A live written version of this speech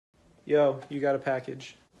Yo, you got a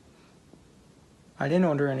package. I didn't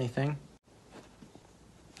order anything.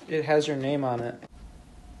 It has your name on it.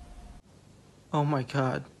 Oh my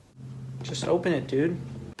god. Just open it, dude.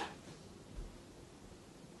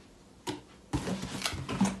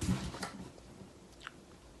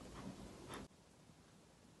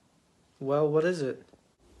 Well, what is it?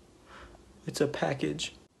 It's a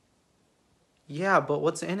package. Yeah, but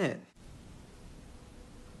what's in it?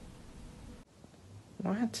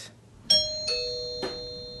 What?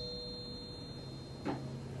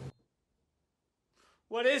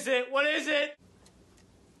 What is it? What is it?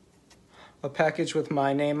 A package with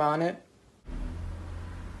my name on it.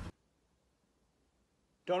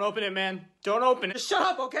 Don't open it, man. Don't open it. Just shut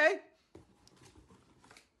up, okay?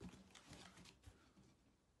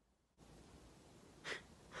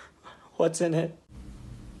 What's in it?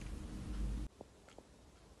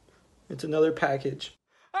 It's another package.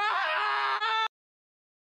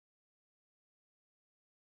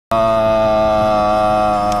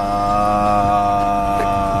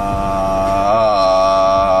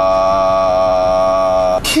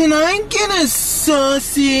 Can I get a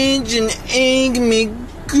sausage and egg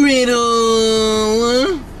McGriddle?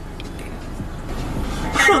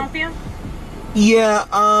 Can I help you? Yeah,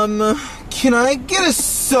 can I get a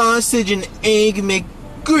sausage and egg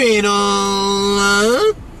McGriddle?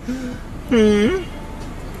 Good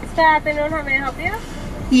afternoon, how may I help you?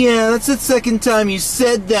 Yeah, that's the second time you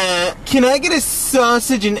said that. Can I get a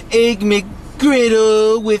sausage and egg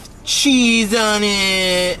McGriddle with cheese on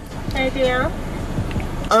it? Anything else?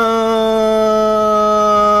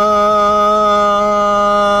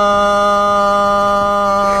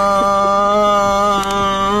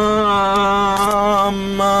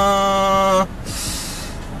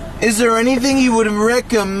 Is there anything you would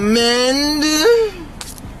recommend? The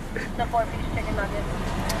 4-piece chicken nuggets.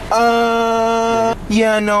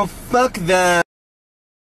 Yeah, no, fuck that.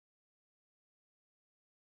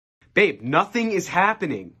 Babe, nothing is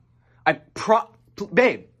happening.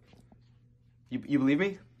 Babe. You believe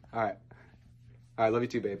me? Alright, love you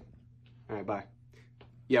too, babe. Alright, bye.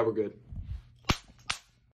 Yeah, we're good.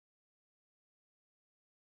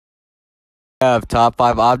 Have top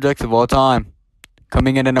 5 objects of all time.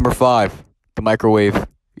 Coming in at number 5, the microwave.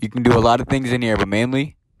 You can do a lot of things in here, but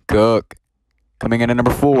mainly cook. Coming in at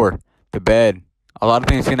number 4, the bed. A lot of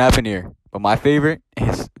things can happen here, but my favorite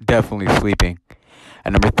is definitely sleeping.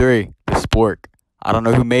 At number 3, the spork. I don't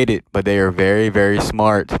know who made it, but they are very, very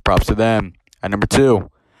smart. Props to them. At number 2,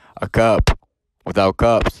 a cup. Without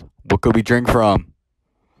cups, what could we drink from?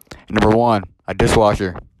 At number 1, a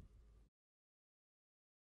dishwasher.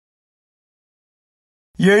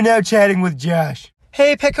 You're now chatting with Josh.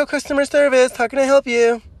 Hey, Petco customer service, how can I help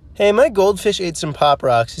you? Hey, my goldfish ate some Pop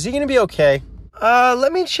Rocks. Is he gonna be okay?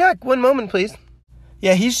 Let me check. One moment, please.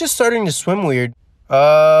 Yeah, he's just starting to swim weird.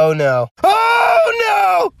 Oh, no.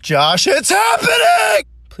 Oh, no! Josh, it's happening!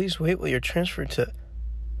 Please wait while you're transferred to...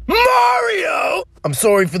 Mario! I'm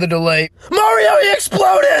sorry for the delay. Mario, he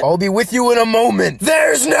exploded! I'll be with you in a moment.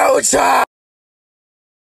 There's no time!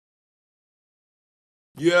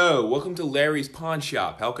 Yo, welcome to Larry's Pawn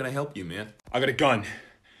Shop. How can I help you, man? I got a gun.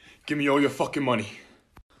 Give me all your fucking money.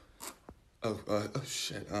 Oh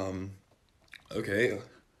shit, okay.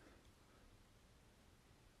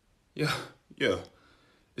 Yeah.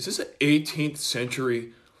 Is this an 18th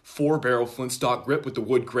century 4-barrel flintstock grip with the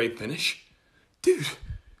wood gray finish? Dude,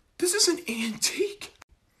 this is an antique.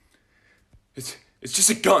 It's just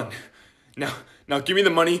a gun. Now give me the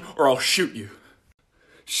money or I'll shoot you.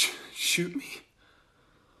 Shoot me?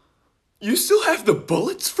 You still have the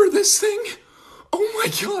bullets for this thing? Oh my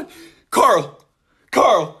god.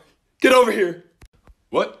 Carl, get over here.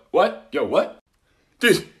 What? Yo, what?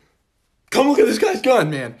 Dude, come look at this guy's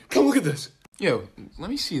gun, man. Come look at this. Yo,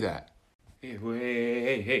 let me see that.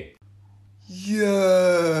 Hey. Yo.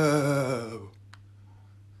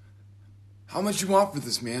 How much you want for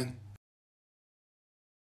this, man?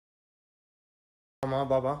 Mama,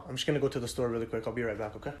 Baba, I'm just gonna go to the store really quick. I'll be right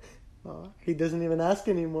back, okay? He doesn't even ask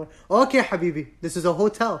anymore. Okay, Habibi, this is a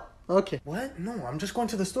hotel. Okay. What? No, I'm just going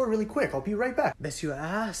to the store really quick. I'll be right back. Best you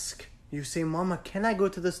ask. You say, Mama, can I go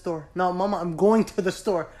to the store? No, Mama, I'm going to the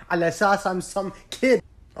store. Al asas, I'm some kid.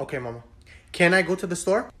 Okay, Mama. Can I go to the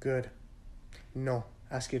store? Good. No.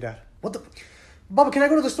 Ask your dad. What the? Baba, can I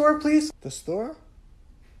go to the store, please? The store?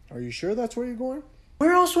 Are you sure that's where you're going?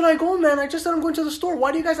 Where else would I go, man? I just said I'm going to the store.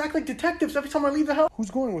 Why do you guys act like detectives every time I leave the house? Who's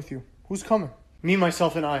going with you? Who's coming? Me,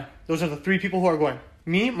 myself, and I. Those are the 3 people who are going.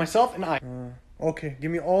 Me, myself, and I. Okay, give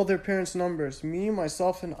me all their parents' numbers. Me,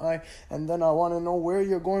 myself, and I. And then I want to know where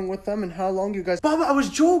you're going with them and how long you guys... Baba, I was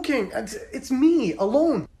joking. It's me,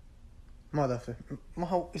 alone.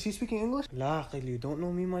 Motherfucker. Is he speaking English? La, you don't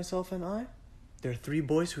know me, myself, and I? There are 3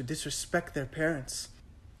 boys who disrespect their parents.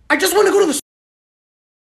 I just want to go to the...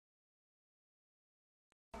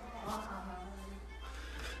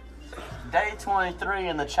 Day 23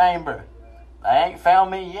 in the chamber. They ain't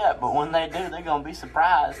found me yet, but when they do, they're gonna be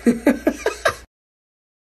surprised.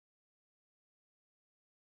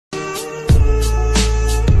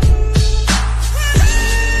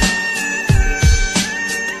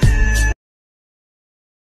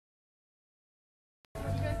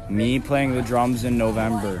 Me playing the drums in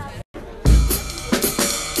November.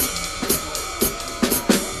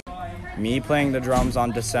 Me playing the drums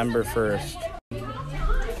on December 1st.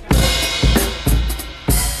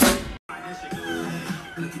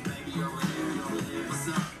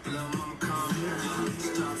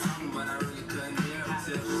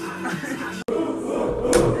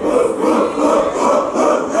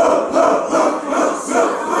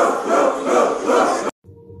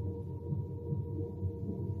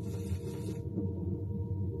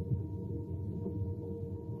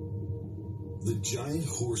 The giant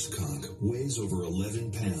horse cock weighs over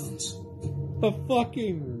 11 pounds. The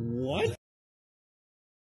fucking what?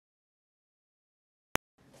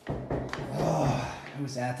 Oh,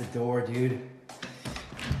 who's at the door, dude?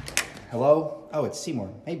 Hello? Oh, it's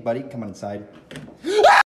Seymour. Hey, buddy, come on inside.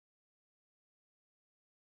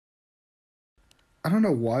 I don't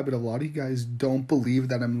know why, but a lot of you guys don't believe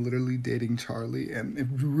that I'm literally dating Charlie, and it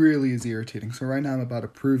really is irritating. So right now I'm about to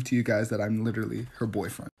prove to you guys that I'm literally her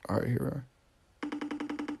boyfriend. All right, here we are.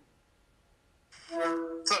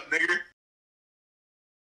 What's up, nigga?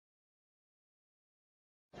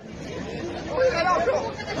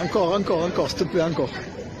 Encore, s'il te plaît, encore.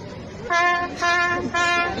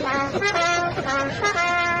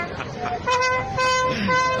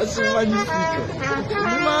 C'est magnifique.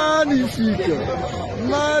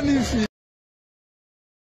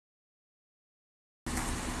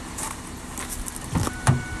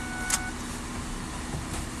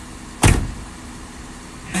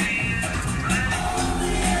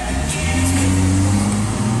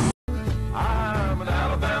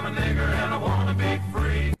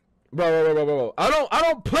 Bro. I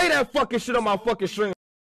don't play that fucking shit on my fucking string.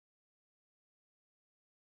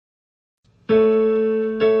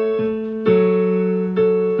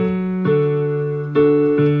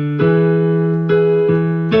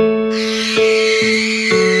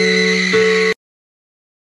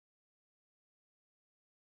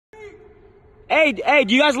 Hey,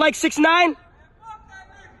 do you guys like 6ix9ine?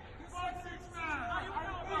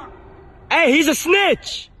 Hey, he's a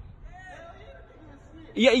snitch.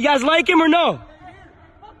 You guys like him or no?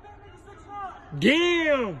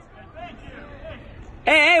 Damn.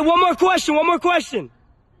 Hey, one more question.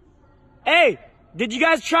 Hey, did you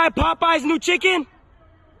guys try Popeye's new chicken?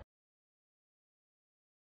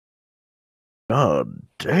 God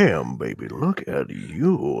damn, baby, look at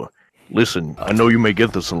you. Listen, I know you may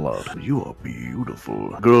get this a lot, but you are beautiful.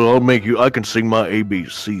 Girl, I can sing my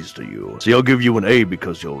ABCs to you. See, I'll give you an A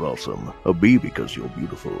because you're awesome, a B because you're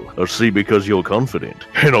beautiful, a C because you're confident,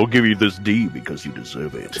 and I'll give you this D because you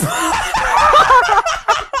deserve it.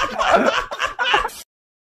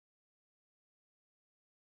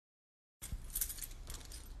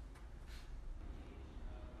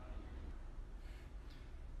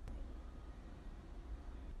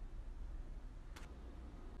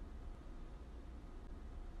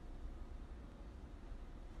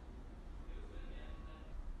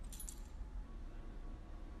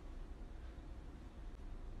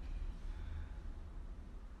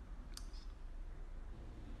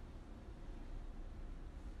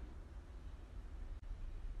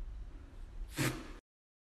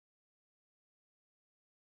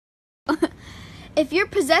 If you're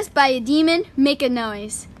possessed by a demon, make a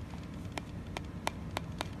noise.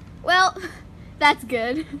 Well, that's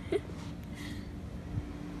good.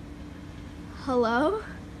 Hello?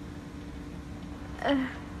 That's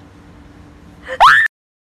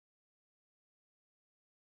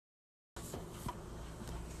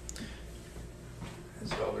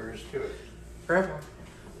all there is to it. Forever.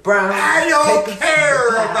 Brown, I don't care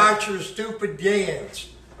about your stupid dance.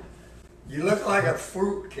 You look like a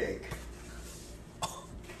fruitcake.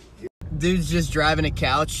 Dude's just driving a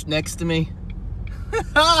couch next to me.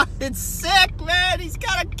 It's sick, man. He's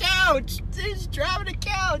got a couch. Dude's driving a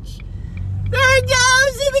couch. There he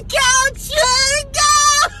goes in the couch. There he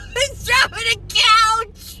goes. He's driving a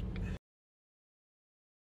couch.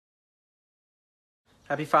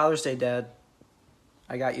 Happy Father's Day, Dad.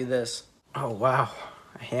 I got you this. Oh, wow.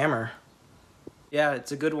 A hammer. Yeah,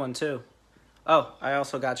 it's a good one, too. Oh, I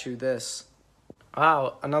also got you this.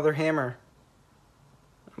 Wow, another hammer.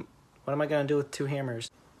 What am I gonna do with 2 hammers?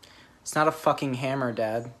 It's not a fucking hammer,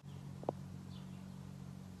 Dad.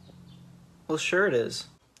 Well, sure it is.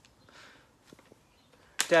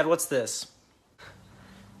 Dad, what's this?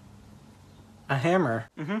 A hammer.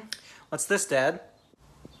 Mm-hmm. What's this, Dad?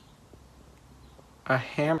 A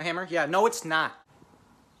hammer? Yeah, no, it's not.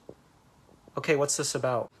 Okay, what's this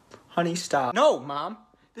about? Honey, stop. No, Mom.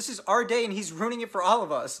 This is our day and he's ruining it for all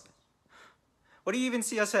of us. What do you even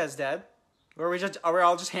see us as, Dad? Are we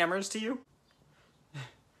all just hammers to you?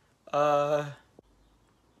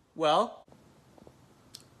 Well?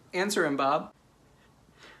 Answer him, Bob.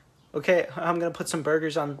 Okay, I'm gonna put some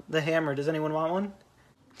burgers on the hammer. Does anyone want one?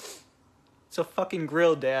 It's a fucking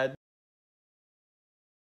grill, Dad.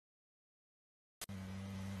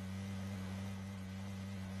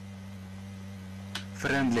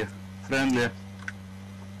 Friendly.